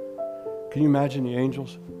 Can you imagine the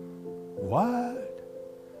angels? What?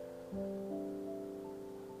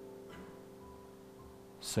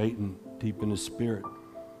 Satan, deep in his spirit.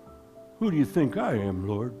 Who do you think I am,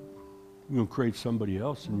 Lord? You're going to create somebody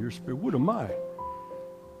else in your spirit. What am I?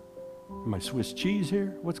 Am I Swiss cheese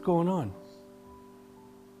here? What's going on?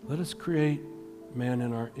 Let us create man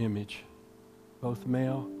in our image, both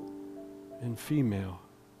male and female.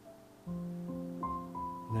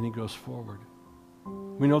 And then he goes forward.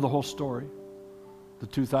 We know the whole story, the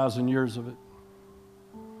 2,000 years of it.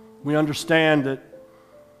 We understand that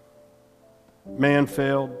man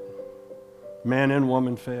failed, man and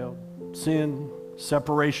woman failed, sin,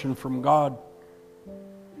 separation from God,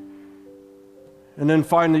 and then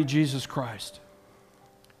finally Jesus Christ.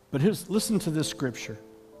 But listen to this scripture.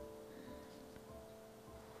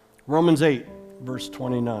 Romans 8, verse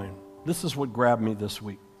 29. This is what grabbed me this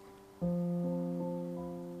week.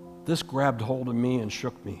 This grabbed hold of me and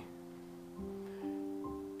shook me.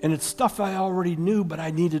 And it's stuff I already knew, but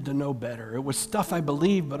I needed to know better. It was stuff I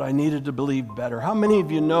believed, but I needed to believe better. How many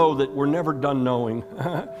of you know that we're never done knowing?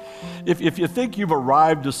 If you think you've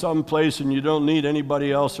arrived to some place and you don't need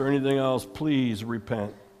anybody else or anything else, please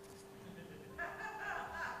repent.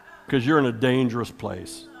 Because you're in a dangerous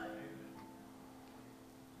place.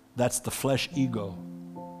 That's the flesh ego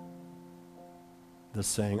that's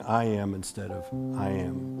saying I am instead of I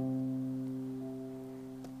am.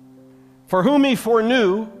 For whom he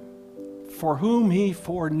foreknew.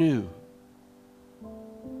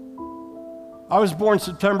 I was born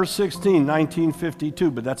September 16,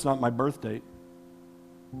 1952, but that's not my birth date.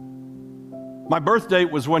 My birth date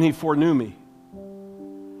was when he foreknew me.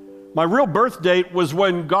 My real birth date was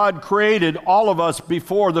when God created all of us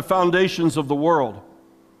before the foundations of the world.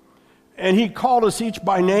 And he called us each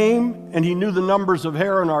by name, and he knew the numbers of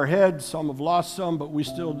hair on our head. Some have lost some, but we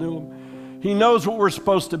still knew them. He knows what we're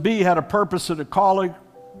supposed to be, had a purpose and a calling.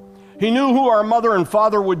 He knew who our mother and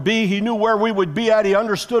father would be. He knew where we would be at. He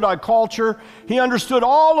understood our culture. He understood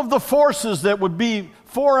all of the forces that would be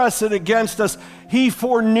for us and against us. He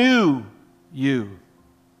foreknew you.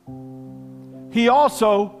 He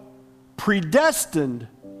also predestined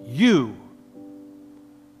you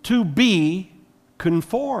to be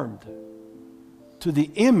conformed to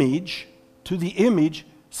the image,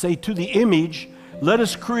 say to the image. Let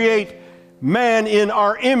us create man in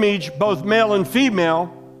our image, both male and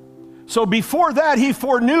female. So before that, he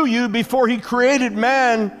foreknew you. Before he created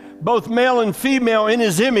man, both male and female, in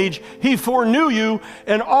his image, he foreknew you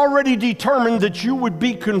and already determined that you would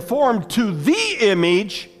be conformed to the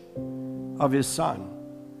image of his Son.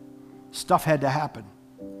 Stuff had to happen.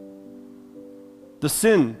 The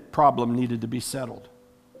sin problem needed to be settled.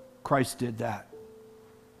 Christ did that.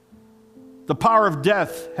 The power of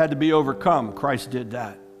death had to be overcome. Christ did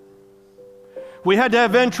that. We had to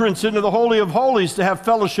have entrance into the Holy of Holies to have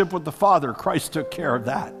fellowship with the Father. Christ took care of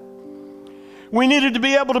that. We needed to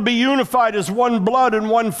be able to be unified as one blood and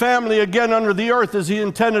one family again under the earth as He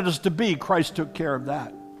intended us to be. Christ took care of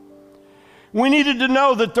that. We needed to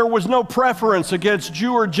know that there was no preference against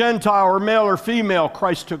Jew or Gentile or male or female.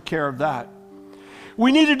 Christ took care of that.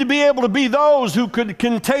 We needed to be able to be those who could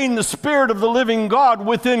contain the Spirit of the living God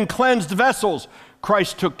within cleansed vessels.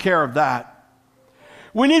 Christ took care of that.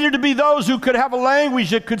 We needed to be those who could have a language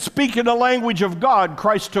that could speak in the language of God.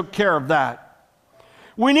 Christ took care of that.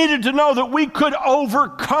 We needed to know that we could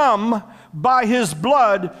overcome by His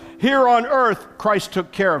blood here on earth. Christ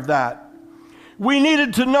took care of that. We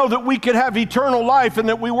needed to know that we could have eternal life and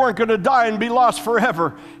that we weren't going to die and be lost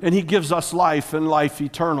forever. And He gives us life and life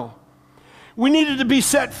eternal. We needed to be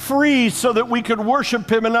set free so that we could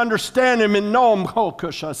worship Him and understand Him and know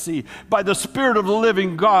Him. By the Spirit of the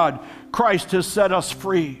living God, Christ has set us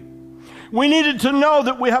free. We needed to know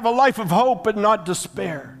that we have a life of hope and not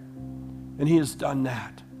despair. And He has done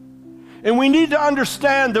that. And we need to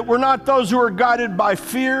understand that we're not those who are guided by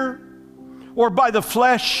fear or by the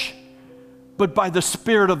flesh, but by the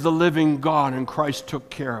Spirit of the living God. And Christ took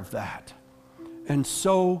care of that. And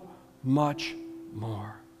so much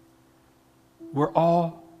more. We're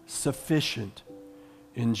all sufficient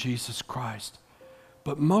in Jesus Christ.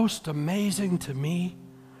 But most amazing to me,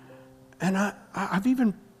 and I've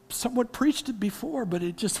even somewhat preached it before, but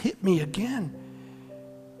it just hit me again.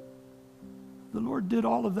 The Lord did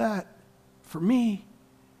all of that for me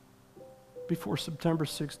before September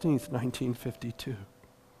 16th, 1952.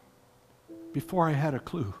 Before I had a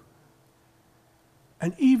clue.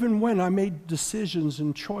 And even when I made decisions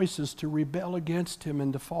and choices to rebel against Him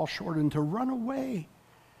and to fall short and to run away,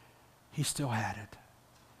 He still had it.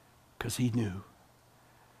 Because He knew.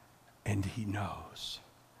 And He knows.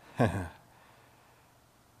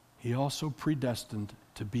 He also predestined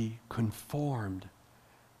to be conformed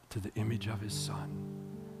to the image of His Son.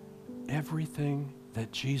 Everything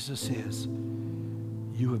that Jesus is,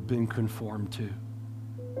 you have been conformed to.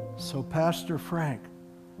 So, Pastor Frank,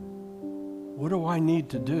 what do I need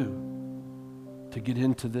to do to get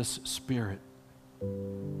into this spirit?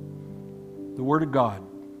 The Word of God.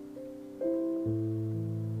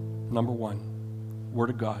 Number one,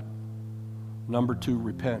 Word of God. Number two,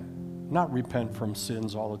 repent. Not repent from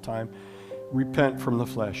sins all the time. Repent from the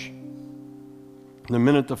flesh. The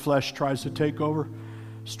minute the flesh tries to take over,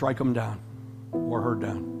 strike them down or her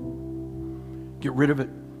down. Get rid of it.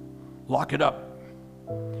 Lock it up.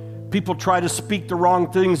 People try to speak the wrong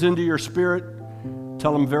things into your spirit.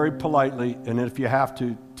 Tell them very politely, and if you have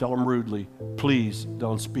to, tell them rudely, please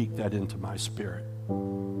don't speak that into my spirit.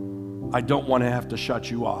 I don't want to have to shut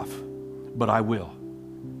you off, but I will.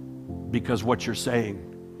 Because what you're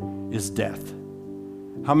saying is death.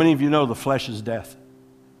 How many of you know the flesh is death?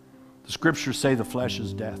 The scriptures say the flesh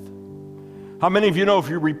is death. How many of you know if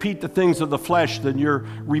you repeat the things of the flesh, then you're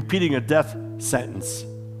repeating a death sentence?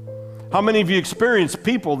 How many of you experienced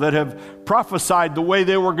people that have prophesied the way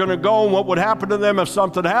they were going to go and what would happen to them if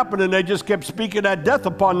something happened, and they just kept speaking that death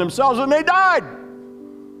upon themselves and they died?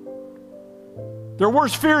 Their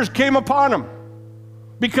worst fears came upon them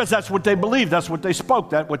because that's what they believed, that's what they spoke,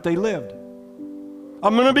 that's what they lived.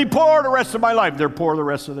 I'm going to be poor the rest of my life. They're poor the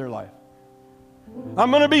rest of their life.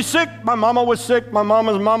 I'm going to be sick. My mama was sick. My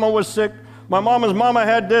mama's mama was sick. My mama's mama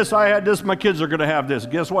had this, I had this, my kids are going to have this.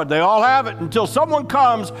 Guess what? They all have it until someone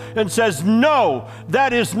comes and says, no,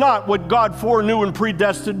 that is not what God foreknew and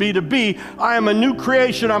predestined me to be. I am a new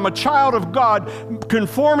creation. I'm a child of God,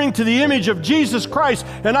 conforming to the image of Jesus Christ.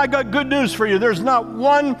 And I got good news for you. There's not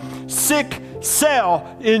one sick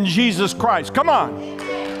cell in Jesus Christ. Come on.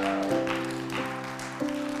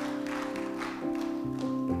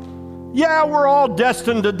 Yeah, we're all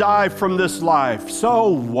destined to die from this life. So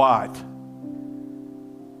what?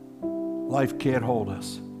 Life can't hold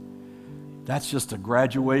us. That's just a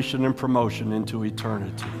graduation and promotion into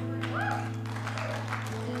eternity.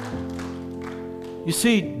 You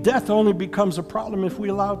see, death only becomes a problem if we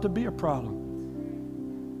allow it to be a problem.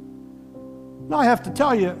 Now, I have to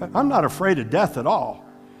tell you, I'm not afraid of death at all.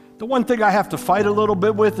 The one thing I have to fight a little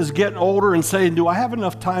bit with is getting older and saying, do I have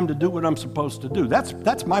enough time to do what I'm supposed to do?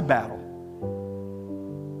 That's my battle.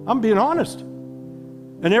 I'm being honest.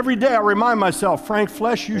 And every day I remind myself, Frank,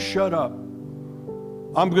 flesh, you shut up.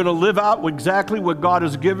 I'm going to live out exactly what God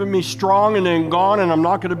has given me, strong and then gone, and I'm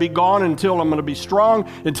not going to be gone until I'm going to be strong,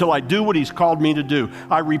 until I do what He's called me to do.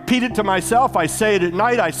 I repeat it to myself. I say it at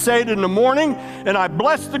night. I say it in the morning, and I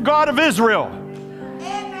bless the God of Israel.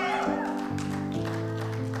 Amen.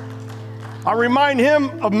 I remind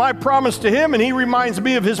him of my promise to him, and he reminds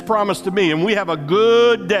me of his promise to me, and we have a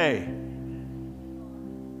good day.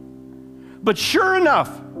 But sure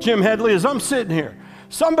enough, Jim Headley, as I'm sitting here,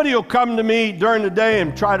 somebody will come to me during the day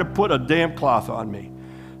and try to put a damp cloth on me.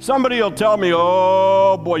 Somebody will tell me,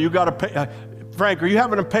 oh boy, you got to pay. Frank, are you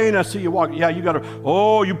having a pain? I see you walking. Yeah, you got to,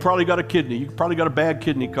 oh, you probably got a kidney. You probably got a bad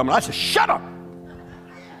kidney coming. I said, shut up.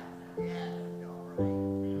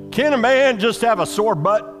 Can a man just have a sore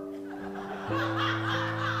butt?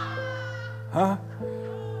 Huh?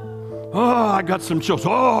 Oh, I got some chills.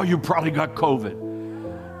 Oh, you probably got COVID.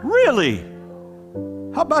 Really?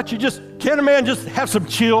 How about can a man just have some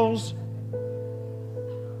chills?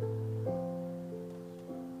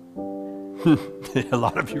 A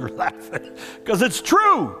lot of you are laughing because it's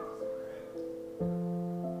true.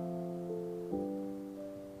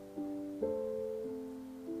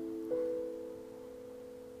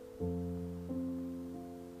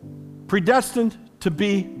 Predestined to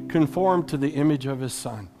be conformed to the image of his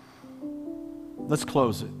Son. Let's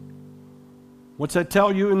close it. What's that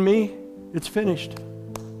tell you and me? It's finished.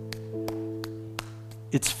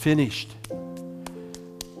 It's finished.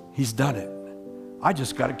 He's done it. I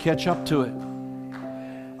just got to catch up to it.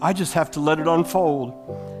 I just have to let it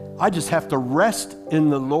unfold. I just have to rest in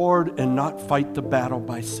the Lord and not fight the battle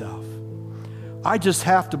myself. I just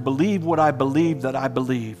have to believe what I believe that I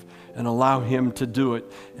believe and allow him to do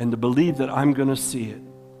it and to believe that I'm going to see it.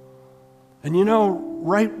 And you know,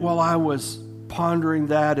 right while I was pondering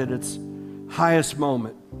that at its highest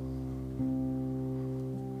moment,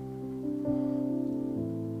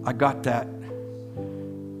 I got that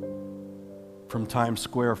from Times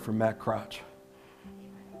Square from Matt Crouch.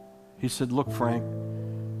 He said, look, Frank,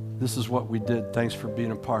 this is what we did. Thanks for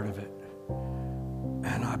being a part of it.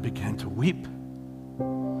 And I began to weep.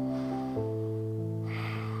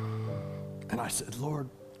 And I said, Lord,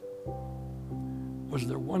 was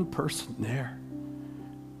there one person there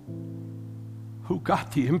who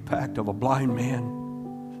got the impact of a blind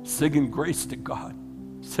man singing grace to God,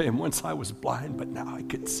 saying, once I was blind, but now I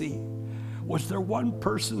can see? Was there one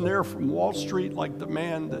person there from Wall Street like the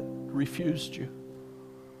man that refused you?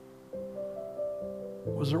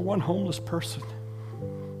 Was there one homeless person?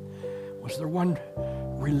 Was there one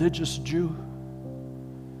religious Jew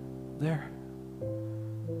there?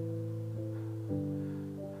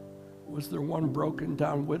 Was there one broken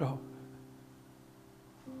down widow?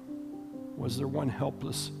 Was there one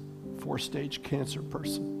helpless 4-stage cancer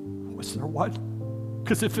person? Was there one?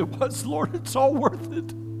 Because if it was, Lord, it's all worth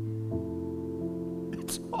it.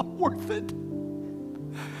 It's all worth it.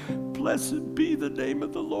 Blessed be the name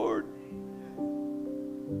of the Lord.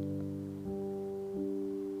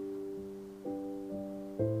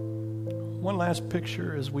 One last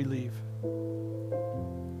picture as we leave.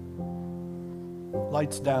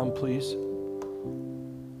 Lights down, please.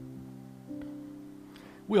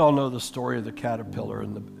 We all know the story of the caterpillar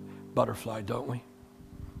and the butterfly, don't we?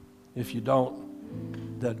 If you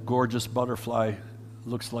don't, that gorgeous butterfly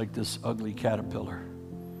looks like this ugly caterpillar.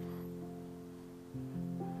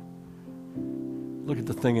 Look at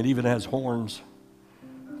the thing, it even has horns.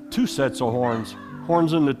 2 sets of horns.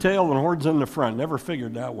 Horns in the tail and horns in the front. Never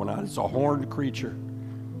figured that one out. It's a horned creature.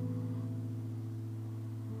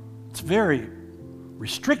 It's very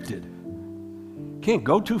restricted. Can't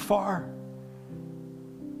go too far.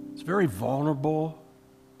 It's very vulnerable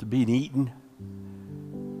to being eaten.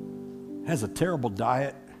 Has a terrible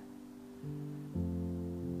diet.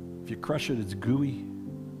 If you crush it, it's gooey.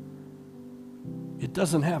 It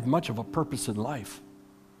doesn't have much of a purpose in life.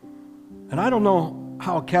 And I don't know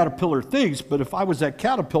how a caterpillar thinks, but if I was that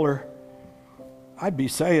caterpillar, I'd be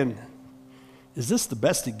saying, is this the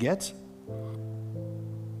best it gets?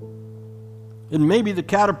 And maybe the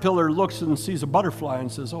caterpillar looks and sees a butterfly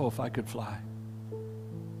and says, oh, if I could fly.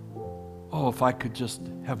 Oh, if I could just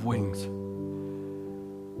have wings.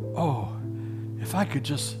 Oh, if I could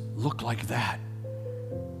just look like that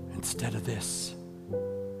instead of this.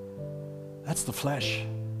 That's the flesh.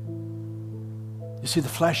 You see, the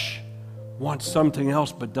flesh wants something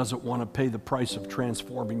else but doesn't want to pay the price of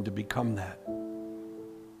transforming to become that.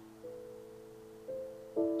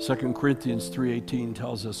 2 Corinthians 3:18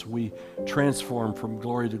 tells us we transform from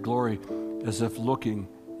glory to glory as if looking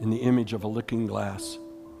in the image of a looking glass.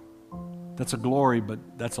 That's a glory, but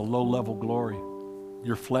that's a low-level glory.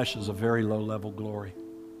 Your flesh is a very low-level glory.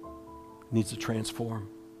 It needs to transform.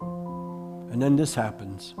 And then this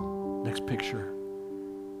happens. Next picture.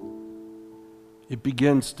 It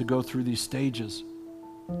begins to go through these stages.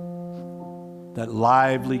 That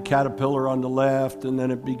lively caterpillar on the left, and then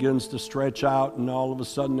it begins to stretch out, and all of a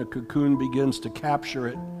sudden the cocoon begins to capture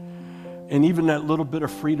it. And even that little bit of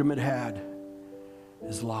freedom it had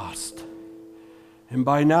is lost. And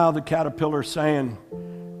by now the caterpillar's saying,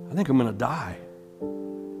 I think I'm going to die.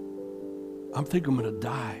 I think I'm going to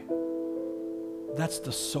die. That's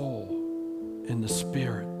the soul and the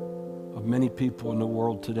spirit of many people in the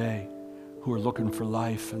world today who are looking for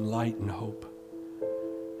life and light and hope.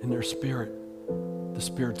 In their spirit, the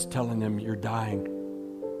Spirit's telling them you're dying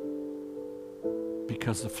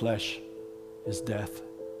because the flesh is death.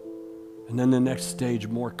 And then the next stage,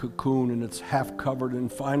 more cocoon, and it's half covered,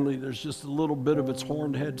 and finally there's just a little bit of its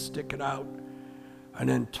horned head sticking out, and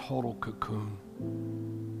then total cocoon,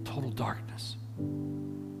 total darkness,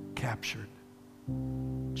 captured,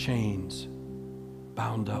 chains,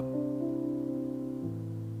 bound up.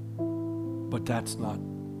 But that's not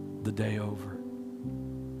the day over.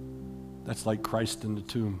 That's like Christ in the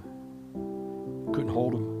tomb. Couldn't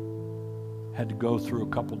hold him. Had to go through a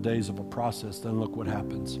couple days of a process. Then look what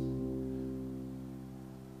happens.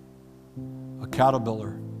 A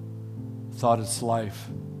caterpillar thought its life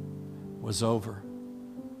was over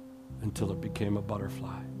until it became a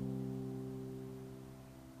butterfly.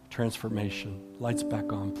 Transformation. Lights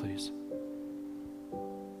back on, please.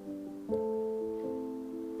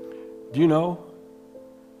 Do you know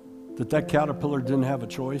that caterpillar didn't have a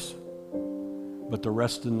choice but to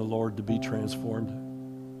rest in the Lord to be transformed?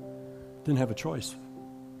 Didn't have a choice.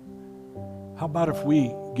 How about if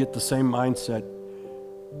we get the same mindset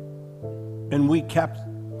and we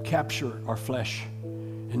capture our flesh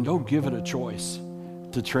and don't give it a choice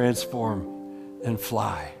to transform and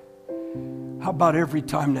fly? How about every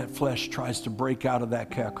time that flesh tries to break out of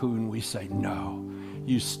that cocoon, we say, no,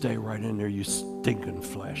 you stay right in there, you stinking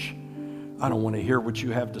flesh. I don't want to hear what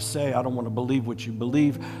you have to say. I don't want to believe what you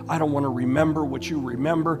believe. I don't want to remember what you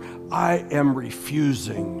remember. I am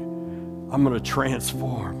refusing. I'm going to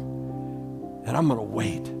transform. And I'm going to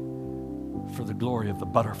wait for the glory of the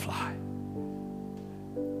butterfly.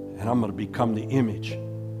 And I'm going to become the image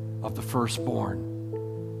of the firstborn.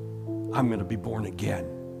 I'm going to be born again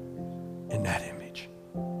in that image.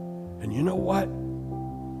 And you know what?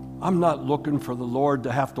 I'm not looking for the Lord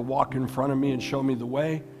to have to walk in front of me and show me the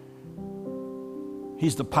way.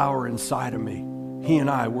 He's the power inside of me. He and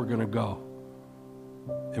I, we're going to go.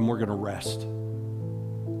 And we're going to rest.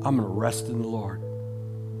 I'm going to rest in the Lord.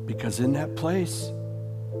 Because in that place,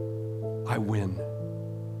 I win.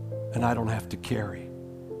 And I don't have to carry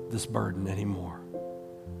this burden anymore.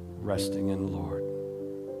 Resting in the Lord.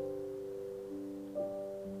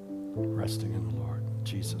 Resting in the Lord. In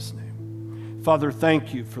Jesus' name. Father,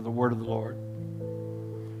 thank you for the word of the Lord.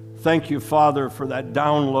 Thank you, Father, for that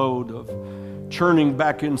download of churning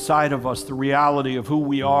back inside of us the reality of who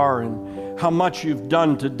we are and how much you've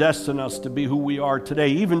done to destine us to be who we are today,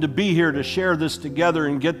 even to be here to share this together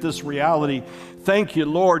and get this reality. Thank you,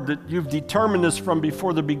 Lord, that you've determined this from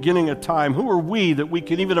before the beginning of time. Who are we that we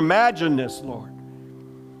can even imagine this, Lord?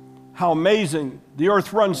 How amazing. The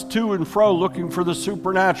earth runs to and fro looking for the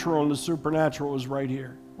supernatural, and the supernatural is right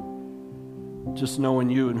here. Just knowing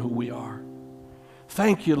you and who we are.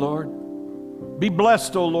 Thank you, Lord. Be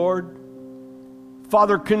blessed, O Lord.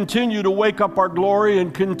 Father, continue to wake up our glory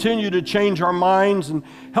and continue to change our minds and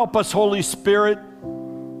help us, Holy Spirit.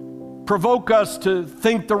 Provoke us to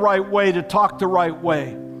think the right way, to talk the right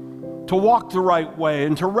way, to walk the right way,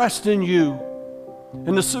 and to rest in you,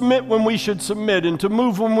 and to submit when we should submit, and to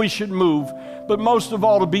move when we should move, but most of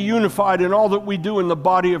all, to be unified in all that we do in the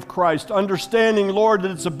body of Christ, understanding, Lord,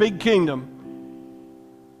 that it's a big kingdom.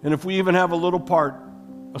 And if we even have a little part,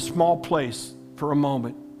 a small place for a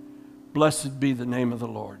moment, blessed be the name of the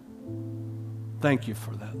Lord. Thank you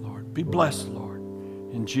for that, Lord. Be blessed, Lord.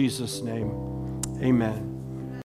 In Jesus' name, amen.